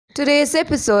Today's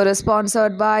episode is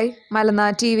sponsored by Malana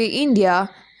TV India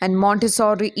and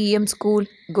Montessori EM School,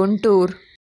 Guntur.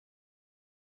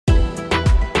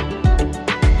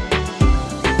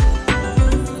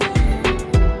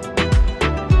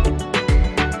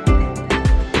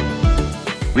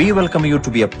 We welcome you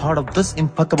to be a part of this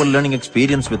impeccable learning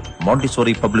experience with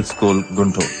Montessori Public School,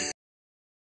 Guntur.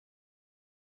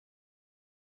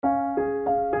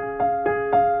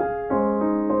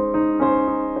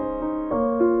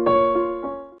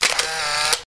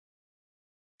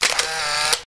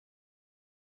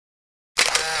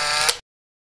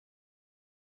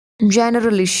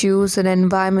 General Issues in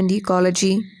Environment Ecology,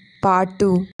 Part 2.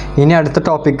 ഇനി അടുത്ത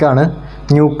ടോപ്പിക്കാണ്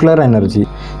nuclear energy.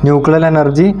 Nuclear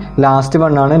energy last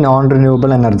വണ്ണാണ് non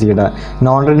renewable എനർജിയുടെ.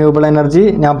 Non renewable energy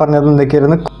ഞാൻ പറഞ്ഞത്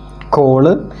എന്തൊക്കെയായിരുന്നു?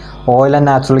 Call, oil and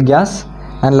natural gas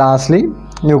and lastly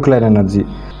nuclear energy.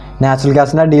 Natural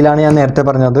ഗ്യാസിൻ്റെ അടിയിലാണ് ഞാൻ നേരത്തെ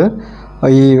പറഞ്ഞത്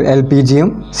ഈ LPGയും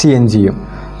CNGയും.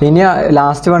 ഇനി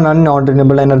ലാസ്റ്റ് വണ്ണാണ് നോൺ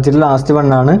റിന്യൂവബിൾ എനർജിയിൽ last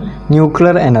വണ്ണാണ്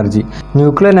nuclear energy.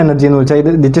 Nuclear energy എന്ന് വെച്ചാൽ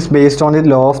ദിറ്റ് is based on the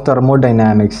law of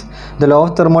thermodynamics. The law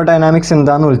of thermodynamics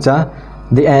എന്താണെന്ന് വെച്ചാൽ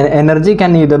the energy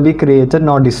can neither be created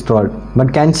nor destroyed but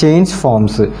can change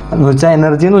forms. എന്ന് വെച്ചാൽ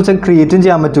energy എന്ന് വെച്ചാൽ ക്രിയേറ്റും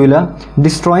ചെയ്യാൻ പറ്റില്ല,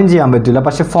 ഡിസ്ട്രോയും ചെയ്യാൻ പറ്റില്ല,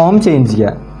 പക്ഷേ ഫോം ചേഞ്ച്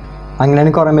ചെയ്യുക.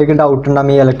 അങ്ങനെയാണ് കുറേ പേർക്ക് ഡൗട്ട്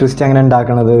ഉണ്ടാകും ഈ ഇലക്ട്രിസിറ്റി എങ്ങനെ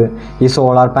ഉണ്ടാക്കണത്, ഈ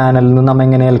സോളാർ പാനലിൽ നിന്ന് നമ്മൾ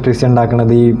എങ്ങനെ ഇലക്ട്രിസിറ്റി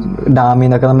ഉണ്ടാക്കണത്, ഈ ഡാമിൽ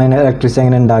നിന്നൊക്കെ നമ്മൾ ഇലക്ട്രിസിറ്റി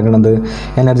എങ്ങനെ ഉണ്ടാക്കണത്,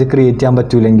 എനർജി ക്രിയേറ്റ് ചെയ്യാൻ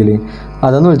പറ്റൂലെങ്കിൽ.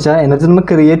 അതെന്ന് വെച്ചാൽ എനർജി നമ്മൾ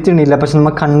ക്രിയേറ്റ് ചെയ്യണില്ല, പക്ഷെ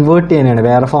നമ്മൾ കൺവേർട്ട് ചെയ്യാനാണ്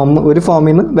വേറെ ഒരു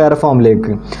ഫോമിൽ നിന്ന് വേറെ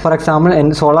ഫോമിലേക്ക്. ഫോർ എക്സാമ്പിൾ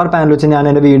സോളാർ പാനൽ വെച്ച് ഞാൻ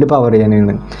എൻ്റെ വീട് പവർ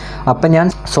ചെയ്യാനാണ്. അപ്പം ഞാൻ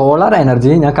സോളാർ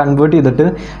എനർജി ഞാൻ കൺവേർട്ട് ചെയ്തിട്ട്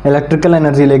ഇലക്ട്രിക്കൽ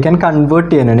എനർജിയിലേക്ക് ഞാൻ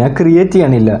കൺവേർട്ട് ചെയ്യാനാണ്, ഞാൻ ക്രിയേറ്റ്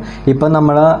ചെയ്യണില്ല. ഇപ്പം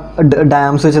നമ്മൾ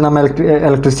ഡാംസ് വെച്ച് നമ്മൾ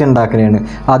ഇലക്ട്രിസിറ്റി ഉണ്ടാക്കുന്നതാണ്.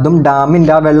 അതും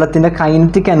ഡാമിൻ്റെ ആ വെള്ളത്തിൻ്റെ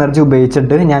കൈനറ്റിക് എനർജി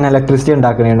ഉപയോഗിച്ചിട്ട് ഞാൻ ഇലക്ട്രിസിറ്റി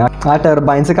ഉണ്ടാക്കുന്നതാണ്. ആ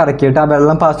ടെർബൈൻസ് കറക്കിയിട്ട് ആ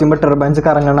വെള്ളം പാസ് ചെയ്യുമ്പോൾ ടെർബൈൻസ്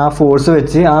കറങ്ങണ ആ ഫോഴ്സ്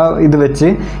വെച്ച് ആ ഇത് വെച്ച്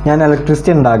ഞാൻ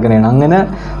ഇലക്ട്രിസിറ്റി ഉണ്ടാക്കുന്നതാണ്. അങ്ങനെ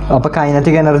അപ്പോൾ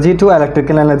kinetic energy to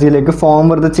electrical എനർജിയിലേക്ക് form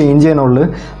വെറുതെ ചേഞ്ച് ചെയ്യണുള്ളൂ,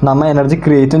 നമ്മൾ എനർജി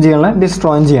ക്രിയേറ്റും ചെയ്യണില്ല,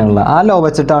 ഡിസ്ട്രോയും ചെയ്യണില്ല. ആ ലോ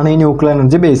വെച്ചിട്ടാണ് ഈ ന്യൂക്ലിയർ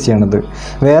എനർജി ബേസ് ചെയ്യണത്.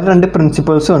 വേറെ രണ്ട്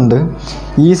പ്രിൻസിപ്പിൾസും ഉണ്ട്,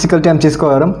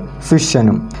 E=mc²ഉം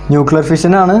ഫിഷനും. ന്യൂക്ലിയർ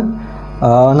ഫിഷനാണ്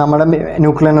നമ്മുടെ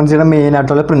ന്യൂക്ലിയർ എനർജിയുടെ മെയിൻ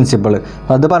ആയിട്ടുള്ള പ്രിൻസിപ്പിൾ.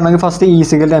 അത് പറഞ്ഞെങ്കിൽ ഫസ്റ്റ്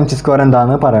E=mc²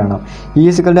 എന്താണെന്ന് പറയണം.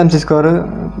 E=mc²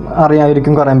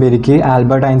 അറിയാമായിരിക്കും കുറേ പേർക്ക്.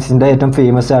 ആൽബർട്ട് ഐൻസ്റ്റീൻ്റെ ഏറ്റവും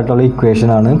ഫേമസ് ആയിട്ടുള്ള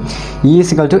ഇക്വേഷനാണ്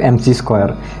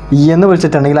E=mc². എന്ന്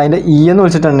വിളിച്ചിട്ടുണ്ടെങ്കിൽ അതിൻ്റെ എന്ന്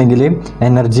വിളിച്ചിട്ടുണ്ടെങ്കിൽ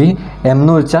എനർജി, M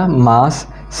എന്ന് വെച്ചാൽ മാസ്,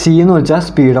 C എന്ന് വെച്ചാൽ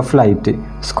സ്പീഡ് ഓഫ് ലൈറ്റ്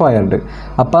സ്ക്വയർഡ്.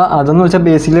 അപ്പോൾ അതെന്ന് വെച്ചാൽ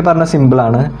ബേസിക്കലി പറഞ്ഞ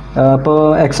സിമ്പിളാണ്. ഇപ്പോൾ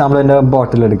എക്സാമ്പിൾ എൻ്റെ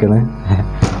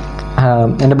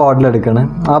ബോട്ടിലെടുക്കണം,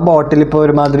 ആ ബോട്ടിൽ ഇപ്പോൾ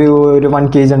ഒരുമാതിരി ഒരു 1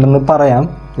 kg ഉണ്ടെന്ന് പറയാം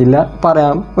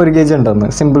 1 kg ഉണ്ടെന്ന്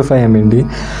സിംപ്ലിഫൈ ചെയ്യാൻ വേണ്ടി.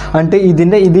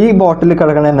 എന്നിട്ട് ഈ ബോട്ടിൽ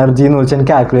കിടക്കുന്ന എനർജി എന്ന് വെച്ചാൽ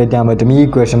എനിക്ക് കാൽക്കുലേറ്റ് ചെയ്യാൻ പറ്റും ഈ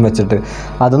ഇക്വേഷൻ വെച്ചിട്ട്.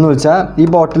 അതെന്ന് വെച്ചാൽ ഈ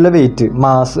ബോട്ടിലെ wait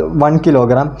mass 1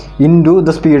 kilogram into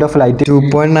the speed of light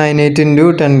 2.98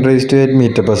 × 10⁸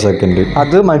 m/s.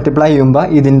 അത് മൾട്ടിപ്ലൈ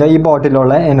ചെയ്യുമ്പോൾ ഈ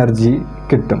ബോട്ടിലുള്ള എനർജി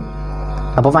കിട്ടും.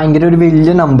 അപ്പോൾ ഭയങ്കര ഒരു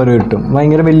വലിയ നമ്പർ കിട്ടും,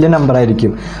 ഭയങ്കര വലിയ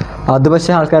നമ്പറായിരിക്കും അത്.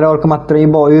 പക്ഷേ ആൾക്കാരോർക്കും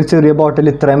അത്രയും ഒരു ചെറിയ ബോട്ടിൽ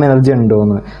ഇത്രയും എനർജി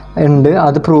ഉണ്ടോയെന്ന്. ഉണ്ട്,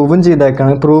 അത് പ്രൂവും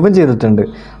ചെയ്തിട്ടുണ്ട്.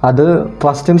 അത്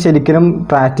ഫസ്റ്റും ശരിക്കും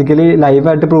പ്രാക്ടിക്കലി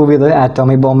ലൈവായിട്ട് പ്രൂവ് ചെയ്തത്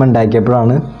ആറ്റോമിക് ബോംബ്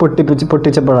ഉണ്ടാക്കിയപ്പോഴാണ്,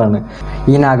 പൊട്ടിച്ചപ്പോഴാണ്.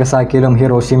 ഈ നാഗസാക്കിയിലും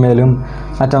ഹിറോഷിമയിലും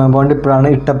ആറ്റോമിക് ബോംബ്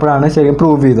ഇട്ടപ്പോഴാണ് ശരിക്കും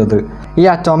പ്രൂവ് ചെയ്തത്. ഈ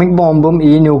ആറ്റോമിക് ബോംബും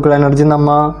ഈ ന്യൂക്ലിയർ എനർജി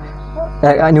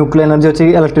ന്യൂക്ലിയർ എനർജി വെച്ച്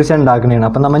ഇലക്ട്രിസിറ്റി ഉണ്ടാക്കുന്നതാണ്.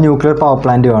 അപ്പം നമ്മൾ ന്യൂക്ലിയർ പവർ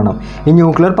പ്ലാന്റ് വേണം. ഈ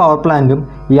ന്യൂക്ലിയർ പവർ പ്ലാന്റും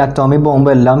ഈ അറ്റോമിക്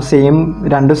ബോംബും എല്ലാം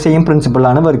രണ്ടും സെയിം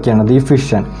പ്രിൻസിപ്പിളാണ് വർക്ക് ചെയ്യണത്. ഈ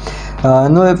ഫിഷൻ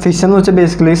എന്ന് വെച്ചാൽ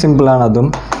ബേസിക്കലി സിമ്പിളാണ്. അതും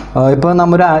ഇപ്പോൾ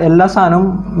നമ്മൾ എല്ലാ സാധനവും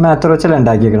മാറ്റർ വെച്ചല്ല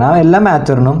ഉണ്ടാക്കിയിരിക്കണം. ആ എല്ലാ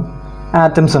മാറ്ററിനും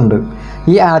ആറ്റംസ് ഉണ്ട്.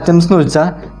 ഈ ആറ്റംസ് എന്ന് വെച്ചാൽ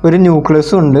ഒരു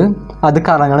ന്യൂക്ലിയസും ഉണ്ട്, അത്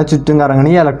ചുറ്റും കറങ്ങണ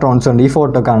ഈ ഇലക്ട്രോൺസ് ഉണ്ട്, ഈ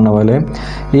ഫോട്ടോ കാണുന്ന പോലെ.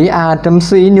 ഈ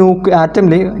ആറ്റംസ്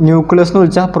ആറ്റമിൽ ന്യൂക്ലിയസ് എന്ന്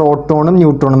വെച്ചാൽ പ്രോട്ടോണും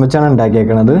ന്യൂട്രോണും വെച്ചാണ്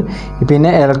ഉണ്ടാക്കിയേക്കണത്.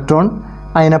 പിന്നെ ഇലക്ട്രോൺ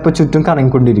അതിനപ്പോൾ ചുറ്റും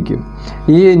കറങ്ങിക്കൊണ്ടിരിക്കും.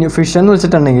 ഈ ഫിഷൻ എന്ന്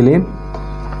വെച്ചിട്ടുണ്ടെങ്കിൽ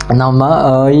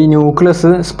ഈ ന്യൂക്ലിയസ്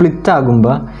സ്പ്ലിറ്റ്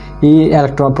ആകുമ്പോൾ ഈ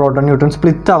പ്രോട്ടോൺ ന്യൂട്രോൺ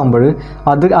സ്പ്ലിറ്റ് ആകുമ്പോൾ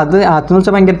അത് ആറ്റം എന്ന്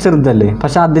വെച്ചാൽ ഭയങ്കര ചെറുതല്ലേ,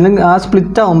 പക്ഷെ ആ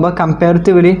സ്പ്ലിറ്റ് ആകുമ്പോൾ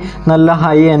കമ്പാരിറ്റീവ്ലി നല്ല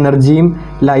ഹൈ എനർജിയും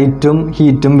ലൈറ്റും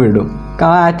ഹീറ്റും വിടും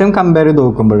ആ ആറ്റം കമ്പയർ ചെയ്ത്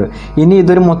നോക്കുമ്പോൾ. ഇനി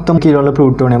ഇതൊരു മൊത്തം കിലോയുള്ള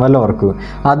പ്ലൂട്ടോണിയം വല്ല ഓർക്കും,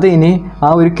 അത് ഇനി ആ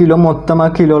 1 കിലോ മൊത്തം ആ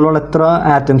കിലോയിലുള്ള എത്ര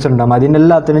ആറ്റംസ് ഉണ്ടാകും അതിൻ്റെ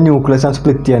എല്ലാത്തിനും ന്യൂക്ലിയസ്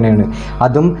സ്പ്ലിറ്റ് ചെയ്യാനാണ്.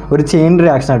 അതും ഒരു ചെയിൻ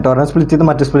റിയാക്ഷൻ ആയിട്ട് ഒരെണ്ണം സ്പ്ലിറ്റ് ചെയ്ത്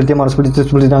മറ്റേ സ്പ്ലിറ്റ് ചെയ്യും, സ്പ്ലിറ്റ്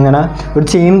ചെയ്ത് അങ്ങനെ ഒരു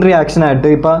ചെയിൻ റിയാക്ഷൻ ആയിട്ട്.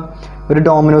 ഇപ്പോൾ ഒരു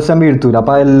ഡോമിനോസ് ഞാൻ വീഴ്ത്തൂല,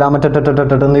 അപ്പോൾ എല്ലാം മറ്റേ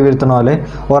വീഴ്ത്തണ പോലെ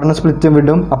ഒരെണ്ണം സ്പ്ലിറ്റ്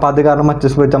വിടും. അപ്പോൾ അത് കാരണം മറ്റേ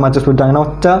സ്പ്ലിറ്റ് അങ്ങനെ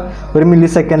ഒറ്റ 1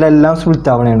 millisecond എല്ലാം സ്പ്ലിറ്റ്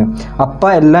ആവണേണ്. അപ്പോൾ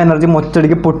എല്ലാ എനർജിയും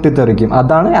ഒറ്റയടിക്ക് പൊട്ടിത്തെറിക്കും.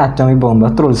 അതാണ് ആറ്റോമിക് ബോംബ്.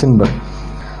 അത്ര സിമ്പിൾ.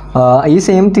 ഈ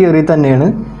സെയിം തിയറി തന്നെയാണ്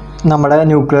നമ്മുടെ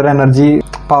ന്യൂക്ലിയർ എനർജി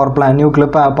ന്യൂക്ലിയർ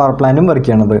പവർ പ്ലാന്റും വർക്ക്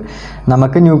ചെയ്യണത്.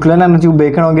 നമുക്ക് ന്യൂക്ലിയർ എനർജി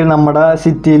ഉപയോഗിക്കണമെങ്കിൽ നമ്മുടെ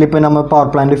സിറ്റിയിൽ ഇപ്പോൾ നമ്മൾ പവർ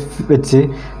പ്ലാന്റ് വെച്ച്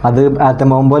അത് ആറ്റം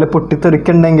ബോംബ് പോലെ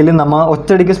പൊട്ടിത്തെറിക്കുന്നുണ്ടെങ്കിൽ നമ്മൾ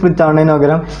ഒറ്റയടിക്ക് സ്പ്ലിറ്റ് ആവുന്നതിന്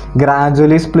പകരം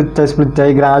ഗ്രാജുവലി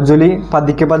സ്പ്ലിറ്റായി ഗ്രാജുവലി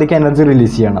പതുക്കെ എനർജി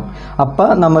റിലീസ് ചെയ്യണം. അപ്പോൾ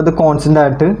നമ്മത് കോൺസ്റ്റൻ്റ്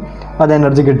ആയിട്ട് അത്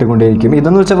എനർജി കിട്ടിക്കൊണ്ടേയിരിക്കും.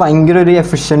 ഇതെന്ന് വെച്ചാൽ ഭയങ്കര ഒരു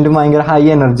എഫിഷ്യൻറ്റും ഭയങ്കര ഹൈ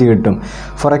എനർജി കിട്ടും.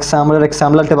 ഫോർ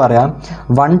എക്സാമ്പിൾ ആയിട്ട് പറയാം,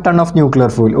 1 ton of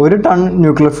nuclear fuel, 1 ton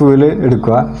nuclear fuel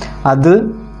എടുക്കുക, അത്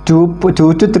 2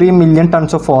 to 3 million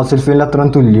tons of fossil fuel അത്രയും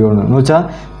തുല്യമാണ്. എന്ന് വെച്ചാൽ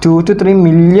 2 to 3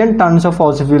 million tons of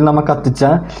fossil fuel നമ്മൾ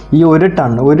കത്തിച്ചാൽ ഈ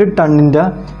 1 ടണ്ണിൻ്റെ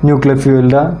ന്യൂക്ലിയർ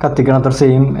ഫ്യൂലിൻ്റെ കത്തിക്കണ അത്ര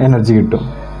സെയിം എനർജി കിട്ടും.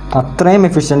 അത്രയും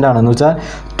എഫിഷ്യൻ്റ് ആണ്. എന്ന് വെച്ചാൽ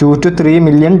 2 to 3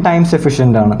 മില്യൺ ടൈംസ്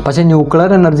എഫിഷ്യൻ്റ് ആണ്. പക്ഷേ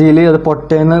ന്യൂക്ലിയർ എനർജിയിൽ അത്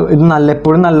പൊട്ടേന്ന് ഇത്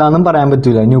എപ്പോഴും നല്ലതെന്നും പറയാൻ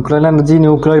പറ്റില്ല.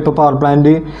 ന്യൂക്ലിയർ ഇപ്പോൾ പവർ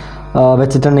പ്ലാന്റ്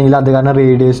വെച്ചിട്ടുണ്ടെങ്കിൽ അത് കാരണം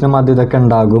റേഡിയേഷനും അത് ഇതൊക്കെ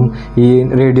ഉണ്ടാകും. ഈ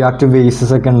റേഡിയോ ആക്റ്റീവ്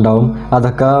വേസ്റ്റസ് ഒക്കെ ഉണ്ടാവും.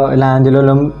 അതൊക്കെ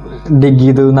ലാൻഡിലെല്ലാം ഡിഗ്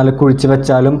ചെയ്ത് നല്ല കുഴിച്ച്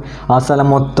വെച്ചാലും ആ സ്ഥലം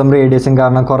മൊത്തം റേഡിയേഷൻ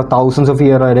കാരണം കുറേ തൗസൻഡ്സ് ഓഫ്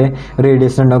ഇയർ വരെ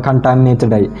റേഡിയേഷൻ ഉണ്ടാവും,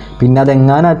 കണ്ടാമിനേറ്റഡ് ആയി. പിന്നെ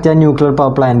അതെങ്ങാനെത്തിയ ന്യൂക്ലിയർ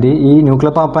പവർ പ്ലാന്റ്, ഈ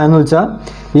ന്യൂക്ലിയർ പവർ പ്ലാന്റ് എന്ന് വെച്ചാൽ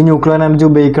ഈ ന്യൂക്ലിയർ എനർജി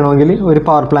ഉപയോഗിക്കണമെങ്കിൽ ഒരു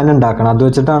പവർ പ്ലാന്റ് ഉണ്ടാക്കണം. അത്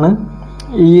വെച്ചിട്ടാണ്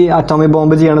ഈ അറ്റോമിക്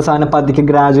ബോംബ് ചെയ്യണ സാധനം പതുക്കെ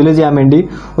ഗ്രാജുവലി ചെയ്യാൻ വേണ്ടി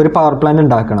ഒരു പവർ പ്ലാന്റ്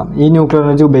ഉണ്ടാക്കണം ഈ ന്യൂക്ലിയർ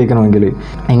എനർജി ഉപയോഗിക്കണമെങ്കിൽ.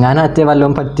 എങ്ങാനും അത്യ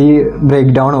വല്ലതും പറ്റി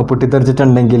ബ്രേക്ക് ഡൗണോ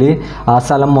പൊട്ടിത്തെറിച്ചിട്ടുണ്ടെങ്കിൽ ആ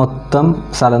സ്ഥലം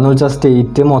എന്ന് വെച്ചാൽ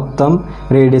സ്റ്റേറ്റ് മൊത്തം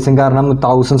റേഡിയേഷൻ കാരണം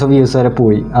തൗസൻഡ്സ് ഓഫ് ഇയേഴ്സ് വരെ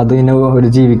പോയി. അതിന്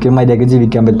മര്യാദയ്ക്ക്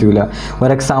ജീവിക്കാൻ പറ്റൂല.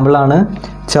 ഒരു എക്സാമ്പിളാണ്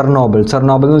ചെർണോബിൾ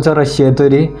എന്ന് വെച്ചാൽ റഷ്യത്തെ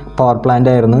ഒരു പവർ പ്ലാന്റ്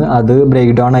ആയിരുന്നു. അത്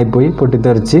ബ്രേക്ക് ഡൗൺ ആയിപ്പോയി,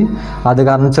 പൊട്ടിത്തെറിച്ച്. അത്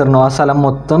കാരണം ആ സ്ഥലം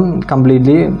മൊത്തം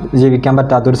കംപ്ലീറ്റ്ലി ജീവിക്കാൻ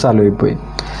പറ്റാത്തൊരു സ്ഥലമായി പോയി.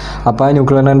 അപ്പോൾ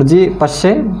ന്യൂക്ലിയർ എനർജി പക്ഷേ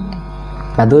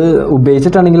അത്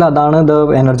ഉപയോഗിച്ചിട്ടുണ്ടെങ്കിൽ അതാണ് the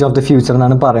energy of the future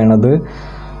എന്നാണ് പറയണത്.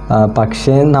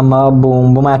 പക്ഷേ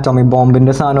നമ്മൾ ആറ്റോമിക്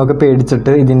ബോംബിൻ്റെ സാധനമൊക്കെ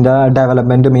പേടിച്ചിട്ട് ഇതിൻ്റെ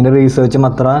ഡെവലപ്മെൻറ്റും ഇതിൻ്റെ റീസേർച്ചും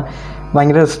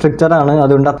ഭയങ്കര റെസ്ട്രിക്റ്റഡ് ആണ്.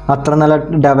 അതുകൊണ്ട് അത്ര നല്ല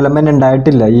ഡെവലപ്മെൻറ്റ്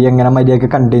ഉണ്ടായിട്ടില്ല. ഈ എങ്ങനെ മര്യാദയ്ക്ക്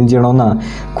കണ്ടെയ്ൻ ചെയ്യണമെന്നാണ്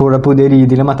കൂടെ പുതിയ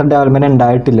രീതിയിലും അത്ര ഡെവലപ്മെൻറ്റ്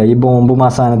ഉണ്ടായിട്ടില്ല ഈ ബോംബും ആ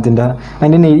സാധനത്തിൻ്റെ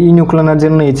ഈ ന്യൂക്ലിയർ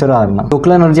എനർജിയുടെ നേച്ചർ കാരണം.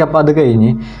 ന്യൂക്ലിയർ എനർജി അപ്പോൾ അത്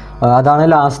കഴിഞ്ഞ് അതാണ്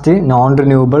ലാസ്റ്റ് നോൺ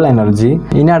റിന്യൂവബിൾ എനർജി.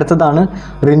 ഇനി അടുത്തതാണ്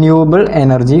renewable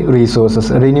energy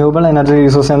resources. Renewable energy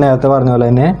resource ഞാൻ നേരത്തെ പറഞ്ഞ പോലെ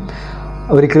തന്നെ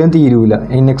ഒരിക്കലും തീരൂല.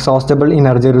 ഇൻഎക്സോസ്റ്റബിൾ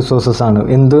എനർജി റിസോഴ്സസ് ആണ്.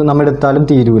 എന്ത് നമ്മൾ എടുത്താലും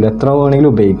തീരൂല, എത്ര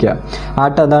വേണമെങ്കിലും ഉപയോഗിക്കുക.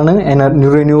 അതാണ്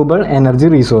renewable energy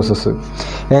resources.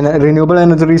 Renewable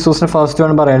energy റിസോഴ്സിന് first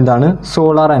one പറയുന്നതാണ്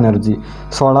സോളാർ എനർജി.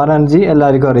 സോളാർ എനർജി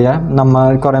എല്ലാവർക്കും അറിയാം,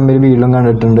 നമ്മൾ കുറേ പേര് വീട്ടിലും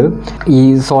കണ്ടിട്ടുണ്ട്. ഈ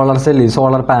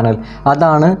സോളാർ പാനൽ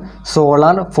അതാണ്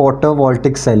സോളാർ ഫോട്ടോ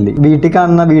വോൾട്ടിക് സെല്ല്.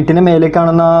 വീട്ടിന് മേലെ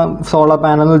കാണുന്ന സോളാർ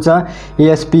പാനൽ എന്ന് വെച്ചാൽ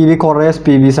ഈ കുറേ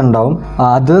SPVs ഉണ്ടാവും.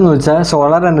 അതെന്ന് വെച്ചാൽ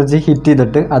സോളാർ എനർജി ഹിറ്റ്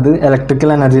ചെയ്തിട്ട് അത് ഇലക്ട്രിക്കൽ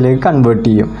എനർജിയിലേക്ക് കൺവേർട്ട്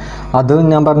ചെയ്യും. അത്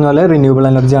ഞാൻ പറഞ്ഞ പോലെ റിന്യൂവബിൾ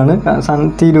എനർജിയാണ്,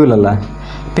 തീരുവല്ലേ.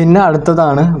 പിന്നെ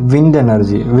അടുത്തതാണ് വിൻഡ്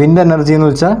എനർജി. വിൻഡ് എനർജി എന്ന്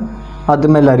വെച്ചാൽ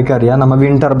അതും എല്ലാവർക്കും അറിയാം. നമ്മൾ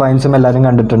വിൻഡ് ടർബൈൻസും എല്ലാവരും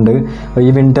കണ്ടിട്ടുണ്ട്. ഈ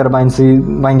വിൻഡ് ടർബൈൻസ്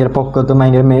ഭയങ്കര പൊക്കത്തും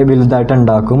ഭയങ്കര വലുതായിട്ട്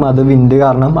ഉണ്ടാക്കും. അത് വിൻഡ്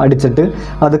കാരണം അടിച്ചിട്ട്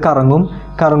അത്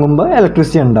കറങ്ങുമ്പോൾ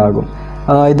ഇലക്ട്രിസിറ്റി ഉണ്ടാകും.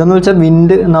 ഇതെന്ന് വെച്ചാൽ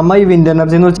ഈ വിൻഡ്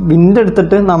എനർജി എന്ന് വെച്ചാൽ വിൻഡ്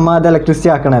എടുത്തിട്ട് നമ്മൾ അത് ഇലക്ട്രിസിറ്റി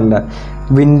ആക്കണമല്ല,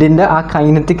 വിൻഡിൻ്റെ ആ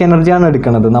കൈനറ്റിക് എനർജിയാണ്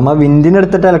എടുക്കുന്നത്. നമ്മൾ വിൻഡിനെ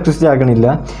എടുത്തിട്ട് ഇലക്ട്രിസിറ്റി ആക്കണില്ല.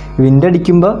 വിൻഡ്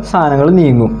അടിക്കുമ്പോൾ സാധനങ്ങൾ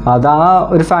നീങ്ങും.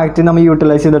 ഒരു ഫാക്ടറി നമ്മൾ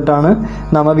യൂട്ടിലൈസ് ചെയ്തിട്ടാണ്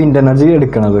നമ്മൾ വിൻഡ് എനർജി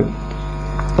എടുക്കുന്നത്.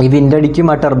 ഈ വിൻഡ് അടിക്കും,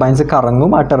 ആ ടർബൈൻസ്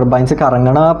കറങ്ങും. ആ ടർബൈൻസ്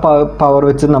കറങ്ങണ പവർ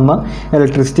വെച്ച് നമ്മൾ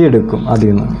ഇലക്ട്രിസിറ്റി എടുക്കും അതിൽ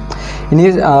നിന്ന്. ഇനി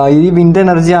ഈ വിൻഡ്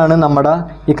എനർജിയാണ് നമ്മുടെ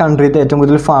ഈ കൺട്രിയിലത്തെ ഏറ്റവും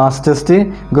കൂടുതൽ ഫാസ്റ്റസ്റ്റ്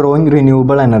ഗ്രോയിങ്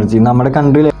റിന്യൂവബിൾ എനർജി. നമ്മുടെ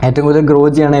കൺട്രിയിൽ ഏറ്റവും കൂടുതൽ ഗ്രോ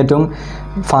ചെയ്യണ ഏറ്റവും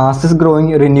ഫാസ്റ്റസ്റ്റ്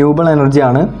ഗ്രോയിങ് റിന്യൂവബിൾ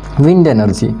എനർജിയാണ് വിൻഡ്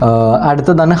എനർജി.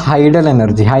 അടുത്തതാണ് ഹൈഡൽ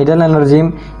എനർജി. ഹൈഡൽ എനർജിയും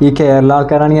ഈ കേരള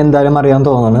ആൾക്കാരാണെങ്കിൽ എന്തായാലും അറിയാൻ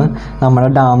തോന്നുന്നത്. നമ്മുടെ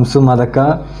ഡാംസും അതൊക്കെ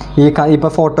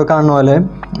ഇപ്പോൾ ഫോട്ടോ കാണുന്ന പോലെ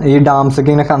ഈ ഡാംസൊക്കെ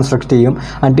ഇങ്ങനെ കൺസ്ട്രക്ട് ചെയ്യും.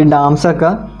 എന്നിട്ട് ഈ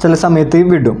ഡാംസൊക്കെ ചില സമയത്ത്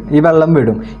ഈ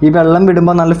വെള്ളം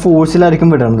വിടുമ്പോൾ നല്ല ഫോഴ്സിലായിരിക്കും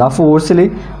വിടണത്.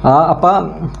 അപ്പോൾ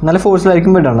നല്ല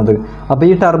ഫോഴ്സിലായിരിക്കും വിടണത്. അപ്പോൾ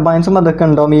ഈ ടർബൈൻസും അതൊക്കെ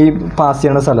ഉണ്ടാവും ഈ പാസ്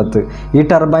ചെയ്യണ സ്ഥലത്ത്. ഈ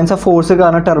ടർബൈൻസ് ആ ഫോഴ്സ്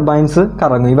കാരണം ടർബൈൻസ്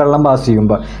കറങ്ങും. ഈ വെള്ളം പാസ്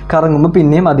കറങ്ങുമ്പോൾ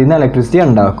പിന്നെയും അതിൽ നിന്ന് ഇലക്ട്രിസിറ്റി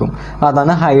ഉണ്ടാക്കും.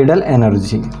 അതാണ് ഹൈഡൽ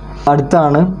എനർജി.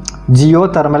 അടുത്താണ് ജിയോ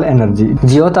തെർമൽ എനർജി.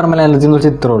 എന്ന്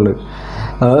വെച്ചാൽ ഇത്രേ ഉള്ളൂ.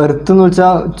 എർത്ത് എന്ന്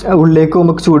വെച്ചാൽ ഉള്ളിലേക്ക്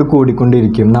പോകുമ്പോൾ ചൂട്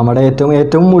കൂടിക്കൊണ്ടിരിക്കും. നമ്മുടെ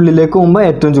ഏറ്റവും ഉള്ളിലേക്ക് പോകുമ്പോൾ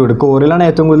ഏറ്റവും ചൂട്, കോറിലാണ്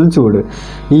ഏറ്റവും കൂടുതൽ ചൂട്.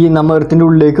 നമ്മൾ എർത്തിൻ്റെ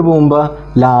ഉള്ളിലേക്ക് പോകുമ്പോൾ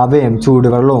ലാവയും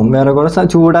ചൂടുവെള്ളവും വേറെ കുറേ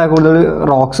ചൂടായ കൂടുതൽ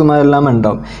റോക്സും എല്ലാം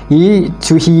ഉണ്ടാവും. ഈ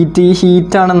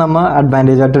ഹീറ്റാണ് നമ്മൾ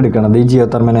അഡ്വാൻറ്റേജ് ആയിട്ട് എടുക്കുന്നത് ഈ ജിയോ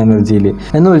തെർമൽ എനർജിയിൽ.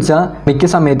 എന്ന് വെച്ചാൽ മിക്ക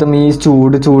സമയത്തും ഈ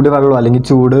ചൂട് വെള്ളം അല്ലെങ്കിൽ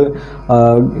ചൂട്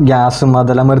ഗ്യാസും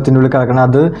അതെല്ലാം എർത്തിൻ്റെ ഉള്ളിൽ കിടക്കണം.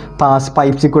 അത്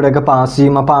പൈപ്സിൽ കൂടെയൊക്കെ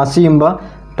പാസ് ചെയ്യുമ്പോൾ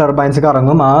ടർബൈൻസ്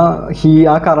കറങ്ങും.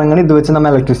 ആ കറങ്ങണ ഇത് വെച്ച് നമ്മൾ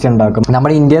ഇലക്ട്രിസിറ്റി ഉണ്ടാക്കും.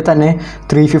 നമ്മുടെ ഇന്ത്യയിൽ തന്നെ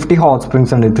 350 ഹോട്ട്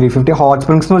സ്പ്രിങ്സ് ഉണ്ട്. 350 ഹോട്ട്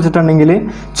സ്പ്രിങ്സ് എന്ന് വെച്ചിട്ടുണ്ടെങ്കിൽ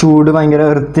ഭയങ്കര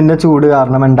എർത്തിൻ്റെ ചൂട്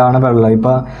കാരണം ഉണ്ടാകുന്ന വെള്ളം.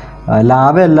 ഇപ്പോൾ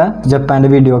ലാഭമല്ല. ജപ്പാൻ്റെ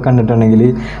വീഡിയോ കണ്ടിട്ടുണ്ടെങ്കിൽ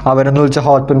അവരെന്ന് വെച്ചാൽ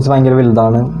ഹോട്ട് സ്പ്രിങ്സ് ഭയങ്കര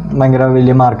വലുതാണ്, ഭയങ്കര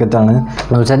വലിയ മാർക്കറ്റാണ്.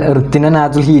 എന്ന് വെച്ചാൽ എർത്തിൻ്റെ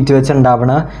നാച്ചുറൽ ഹീറ്റ് വെച്ച്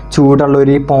ഉണ്ടാവുന്ന ചൂടുള്ള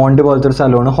ഒരു പോണ്ട് പോലത്തെ ഒരു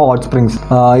സ്ഥലമാണ് ഹോട്ട് സ്പ്രിങ്സ്.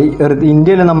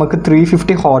 ഇന്ത്യയിൽ നമുക്ക്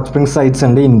 350 ഹോട്ട് സ്പ്രിങ്സ് സൈറ്റ്സ്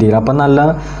ഉണ്ട് ഇന്ത്യയിൽ. അപ്പം നല്ല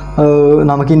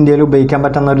നമുക്ക് ഇന്ത്യയിൽ ഉപയോഗിക്കാൻ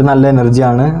പറ്റുന്ന ഒരു നല്ല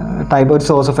എനർജിയാണ്, ടൈപ്പ് ഒരു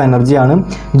സോഴ്സ് ഓഫ് എനർജിയാണ്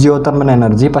ജിയോ തെർമൽ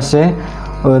എനർജി. പക്ഷേ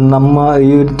നമ്മ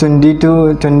ഈ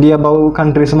 20 അബവ്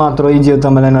കൺട്രീസ് മാത്രമേ ഈ ജിയോ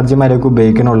തെർമൽ എനർജി മര്യാദക്ക്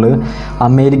ഉപയോഗിക്കുന്നുള്ളൂ.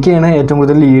 അമേരിക്കയാണ് ഏറ്റവും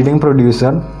കൂടുതൽ ലീഡിങ്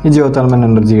പ്രൊഡ്യൂസർ ഈ ജിയോ തെർമൽ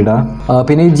എനർജിയുടെ.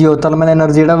 പിന്നെ ഈ ജിയോ തെർമൽ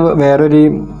എനർജിയുടെ വേറൊരു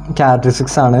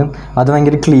ക്യാരക്ടറിസ്റ്റിക്സ് ആണ്, അത്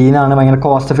ഭയങ്കര ക്ലീനാണ്, ഭയങ്കര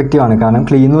കോസ്റ്റ് എഫക്റ്റീവ് ആണ്. കാരണം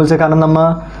ക്ലീൻ എന്ന് വെച്ചാൽ കാരണം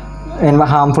നമ്മൾ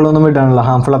ഹാംഫുൾ ഒന്നും ഇടാനുള്ള,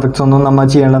 ഹാംഫുൾ എഫക്ട്സ് ഒന്നും നമ്മൾ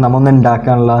ചെയ്യണില്ല, നമ്മൊന്നും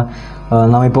ഉണ്ടാക്കാനുള്ള.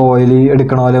 നമ്മളിപ്പോൾ ഓയിൽ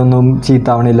എടുക്കണ പോലെ ഒന്നും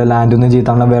ചീത്താവണില്ല, ലാൻഡൊന്നും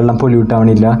ചീത്താവണില്ല, വെള്ളം പൊല്യൂട്ട്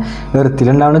ആവണില്ല.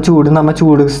 എർത്തിലുണ്ടാവുന്ന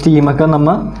ചൂട് സ്റ്റീമൊക്കെ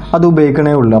നമ്മൾ അത്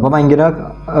ഉപയോഗിക്കണേ ഉള്ളൂ. അപ്പോൾ ഭയങ്കര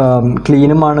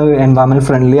ക്ലീനുമാണ്, എൻവയറമെൻറ്റ്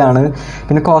ഫ്രണ്ട്ലി ആണ്,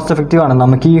 പിന്നെ കോസ്റ്റ് എഫക്റ്റീവ് ആണ്.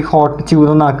 നമുക്ക് ഈ ഹോട്ട്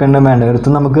ചൂടൊന്നും ആക്കേണ്ട വേണ്ട,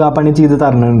 എർത്ത് നമുക്ക് ആ പണി ചെയ്ത്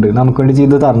തരണുണ്ട്, നമുക്ക് വേണ്ടി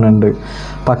ചെയ്ത് തരണുണ്ട്.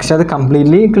 പക്ഷെ അത്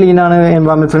കംപ്ലീറ്റ്ലി ക്ലീനാണ്,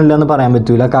 എൻവയറമെൻറ്റ് ഫ്രണ്ട്ലി എന്ന് പറയാൻ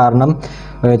പറ്റില്ല. കാരണം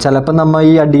ചിലപ്പോൾ നമ്മൾ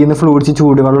ഈ അടിയിൽ നിന്ന് ഫ്ലൂയിഡ്സ്,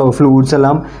 ചൂടുവെള്ളമോ ഫ്ലൂയിഡ്സ്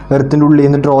എല്ലാം എർത്തിൻ്റെ ഉള്ളിൽ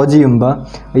നിന്ന് ഡ്രോ ചെയ്യുമ്പോൾ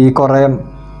ഈ കുറേ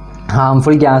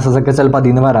ഹാംഫുൾ ഗ്യാസസ് ഒക്കെ ചിലപ്പോൾ അതിൽ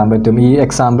നിന്ന് വരാൻ പറ്റും. ഈ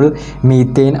example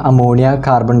methane, ammonia,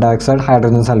 carbon dioxide,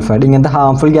 hydrogen sulphide, ഇങ്ങനത്തെ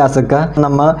ഹാംഫുൾ ഗ്യാസൊക്കെ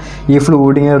നമ്മൾ ഈ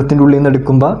ഫ്ലൂയിഡിങ് എർത്തിൻ്റെ ഉള്ളിൽ നിന്ന്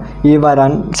എടുക്കുമ്പോൾ ഈ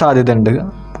വരാൻ സാധ്യതയുണ്ട്.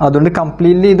 അതുകൊണ്ട്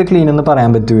കംപ്ലീറ്റ്ലി ഇത് ക്ലീൻ എന്ന്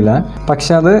പറയാൻ പറ്റില്ല,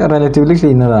 പക്ഷെ അത് റിലേറ്റീവ്ലി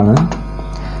ക്ലീനറാണ്.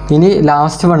 ഇനി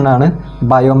last വണ്ണാണ്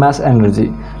biomass energy.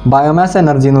 Biomass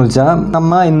energy എന്ന് വെച്ചാൽ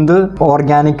നമ്മൾ എന്ത്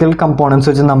ഓർഗാനിക്കൽ കമ്പോണൻസ്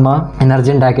വെച്ച് നമ്മൾ എനർജി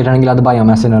ഉണ്ടാക്കിയിട്ടാണെങ്കിൽ അത്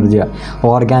ബയോമാസ് എനർജിയാണ്.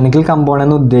 ഓർഗാനിക്കൽ കമ്പോണൻ്റ്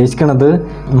എന്ന് ഉദ്ദേശിക്കുന്നത്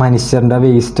മനുഷ്യരുടെ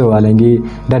വേസ്റ്റോ അല്ലെങ്കിൽ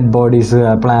dead bodies,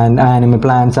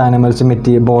 plants,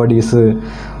 animals, bodies,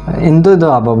 എന്തും ഇതോ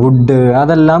അപ്പോൾ വുഡ്,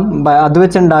 അതെല്ലാം അത്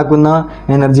വെച്ചുണ്ടാക്കുന്ന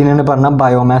എനർജീനാണ് പറഞ്ഞാൽ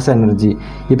ബയോമാസ് എനർജി.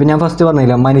 ഇപ്പം ഞാൻ ഫസ്റ്റ്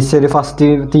പറഞ്ഞില്ല, മനുഷ്യർ ഫസ്റ്റ്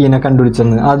തീനെ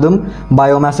കണ്ടുപിടിച്ചെന്ന്, അതും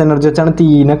ബയോമാസ് എനർജി വെച്ചാണ്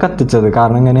തീനെ കത്തിച്ചത്.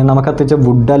 കാരണം ഇങ്ങനെ നമുക്ക് കത്തിച്ച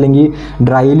വുഡ് അല്ലെങ്കിൽ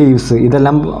ഡ്രൈ ലീവ്സ്,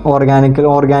 ഇതെല്ലാം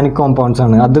ഓർഗാനിക് കോമ്പൗണ്ട്സ്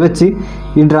ആണ്. അത് വെച്ച്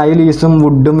ഈ ഡ്രൈ ലീവ്സും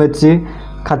വുഡും വെച്ച്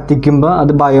കത്തിക്കുമ്പോൾ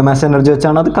അത് ബയോമാസ് എനർജി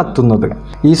വെച്ചാണ് അത് കത്തുന്നത്.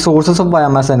 ഈ സോഴ്സസ് ഓഫ്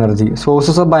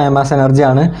ബയോമാസ്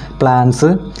എനർജിയാണ് plants,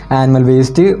 animal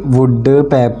waste, would,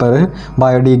 paper,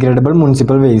 biodegradable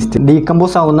municipal waste,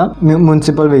 decompose ആവുന്ന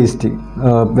മുനിസിപ്പൽ വേസ്റ്റ്.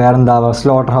 വേറെന്താവുക,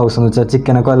 സ്ലോട്ടർ ഹൗസ് എന്ന് വെച്ചാൽ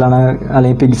ചിക്കനെ കൊല്ലണ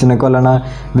അല്ലെങ്കിൽ പിഗ്സിനെ കൊല്ലണ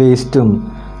വേസ്റ്റും,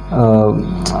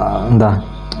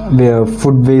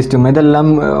 ഫുഡ് വേസ്റ്റും, ഇതെല്ലാം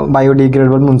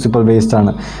ബയോഡിഗ്രേഡബിൾ മുനിസിപ്പൽ വേസ്റ്റ്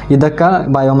ആണ്. ഇതൊക്കെ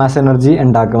ബയോമാസ് എനർജി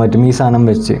ഉണ്ടാക്കാൻ പറ്റും ഈ സാധനം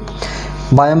വെച്ച്.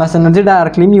 ബയോമാസ് എനർജി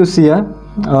ഡയറക്റ്റ്ലിയും യൂസ് ചെയ്യുക,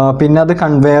 പിന്നെ അത്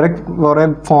വേറെ കുറേ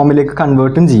ഫോമിലേക്ക്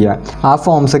കൺവേർട്ടും ചെയ്യുക. ആ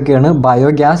ഫോംസ് ഒക്കെയാണ്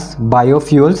ബയോഗ്യാസ്,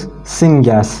 ബയോഫ്യൂൾസ്,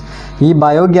 സിൻഗ്യാസ്. ഈ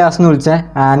ബയോഗ്യാസ് എന്ന് വെച്ചാൽ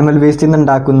ആനിമൽ വേസ്റ്റിൽ നിന്ന്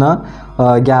ഉണ്ടാക്കുന്ന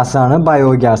ഗ്യാസാണ്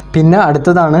ബയോഗ്യാസ്. പിന്നെ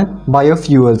അടുത്തതാണ്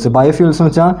ബയോഫ്യൂവൽസ്. ബയോഫ്യൂവൽസ്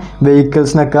എന്ന് വെച്ചാൽ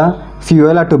വെഹിക്കിൾസിനൊക്കെ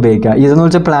ഫ്യൂവലായിട്ട് ഉപയോഗിക്കുക. ഇതെന്ന്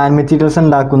വെച്ചാൽ പ്ലാന്റ് മെറ്റീരിയൽസ്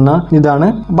ഉണ്ടാക്കുന്ന ഇതാണ്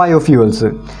ബയോഫ്യൂവൽസ്.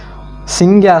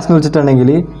 സിൻഗ്യാസ് എന്ന് വെച്ചിട്ടുണ്ടെങ്കിൽ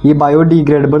ഈ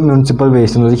ബയോഡിഗ്രേഡബിൾ മുനിസിപ്പൽ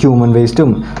വേസ്റ്റ് എന്ന് വെച്ചാൽ ഹ്യൂമൻ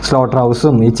വേസ്റ്റും സ്ലോട്ടർ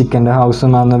ഹൗസും ഈ ചിക്കൻ്റെ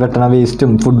ഹൗസും അന്ന് വെട്ടണ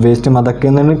വേസ്റ്റും ഫുഡ് വേസ്റ്റും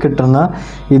അതൊക്കെ നിന്ന് കിട്ടുന്ന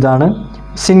ഇതാണ്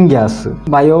സിൻഗ്യാസ്.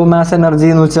 ബയോമാസ് എനർജി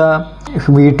എന്ന് വെച്ചാൽ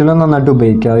വീട്ടിലും നന്നായിട്ട്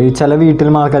ഉപയോഗിക്കുക. ഈ ചില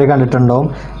വീട്ടിലും ആൾക്കാർ കണ്ടിട്ടുണ്ടാവും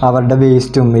അവരുടെ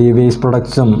വേസ്റ്റും ഈ വേസ്റ്റ്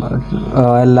പ്രൊഡക്ട്സും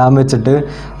എല്ലാം വെച്ചിട്ട്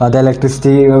അത്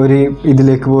ഇലക്ട്രിസിറ്റി ഒരു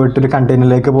ഇതിലേക്ക് പോയിട്ട് ഒരു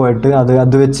കണ്ടെയ്നറിലേക്ക് പോയിട്ട്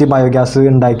അത് വെച്ച് ബയോഗ്യാസ്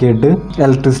ഉണ്ടാക്കിയിട്ട്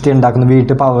ഇലക്ട്രിസിറ്റി ഉണ്ടാക്കുന്ന,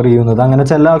 വീട്ടിൽ പവർ ചെയ്യുന്നത്, അങ്ങനെ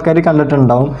ചില ആൾക്കാർ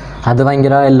കണ്ടിട്ടുണ്ടാവും. അത്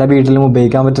ഭയങ്കര എല്ലാ വീട്ടിലും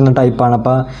ഉപയോഗിക്കാൻ പറ്റുന്ന ടൈപ്പാണ്.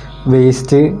 അപ്പോൾ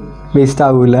വേസ്റ്റ്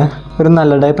ആവില്ല, ഒരു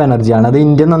നല്ല ടൈപ്പ് എനർജിയാണ്. അത്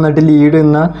ഇന്ത്യ നന്നായിട്ട് ലീഡ്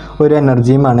ചെയ്യുന്ന ഒരു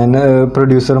എനർജിയുമാണ്,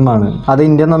 പ്രൊഡ്യൂസറുമാണ്. അത്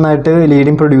ഇന്ത്യ നന്നായിട്ട്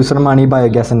ലീഡിങ് പ്രൊഡ്യൂസറുമാണ് ഈ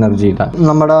ബയോഗ്യാസ് എനർജിയുടെ.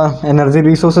 നമ്മുടെ എനർജി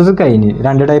റിസോഴ്സസ് കഴിഞ്ഞ്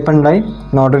 2 ടൈപ്പ് ഉണ്ടായി,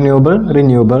 നോട്ട്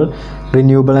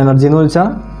റിന്യൂവബിൾ എനർജി എന്ന് വെച്ചാൽ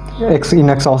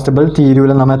ഇൻഎക്സോസ്റ്റബിൾ,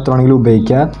 തീരുവിൽ നമ്മൾ എത്ര വേണമെങ്കിലും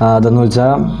ഉപയോഗിക്കുക. അതെന്ന്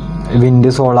വെച്ചാൽ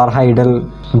wind, solar, hydel,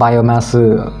 biomass,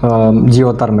 Jio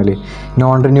thermal.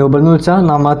 Non renewable എന്ന് വെച്ചാൽ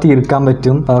നമ്മൾ തീർക്കാൻ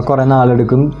പറ്റും, കുറേ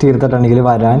നാളെടുക്കും തീർത്തിട്ടുണ്ടെങ്കിൽ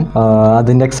വരാൻ.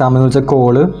 അതിൻ്റെ എക്സാമ്പിൾ എന്ന് വെച്ചാൽ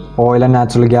call, oil and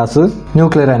natural gas,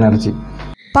 nuclear energy.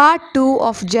 Part 2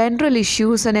 of general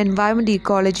issues and environment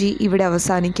ecology ഇവിടെ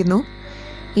അവസാനിക്കുന്നു.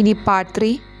 ഇനി പാർട്ട്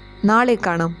 3 നാളെ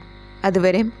കാണാം.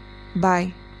 അതുവരെ ബൈ.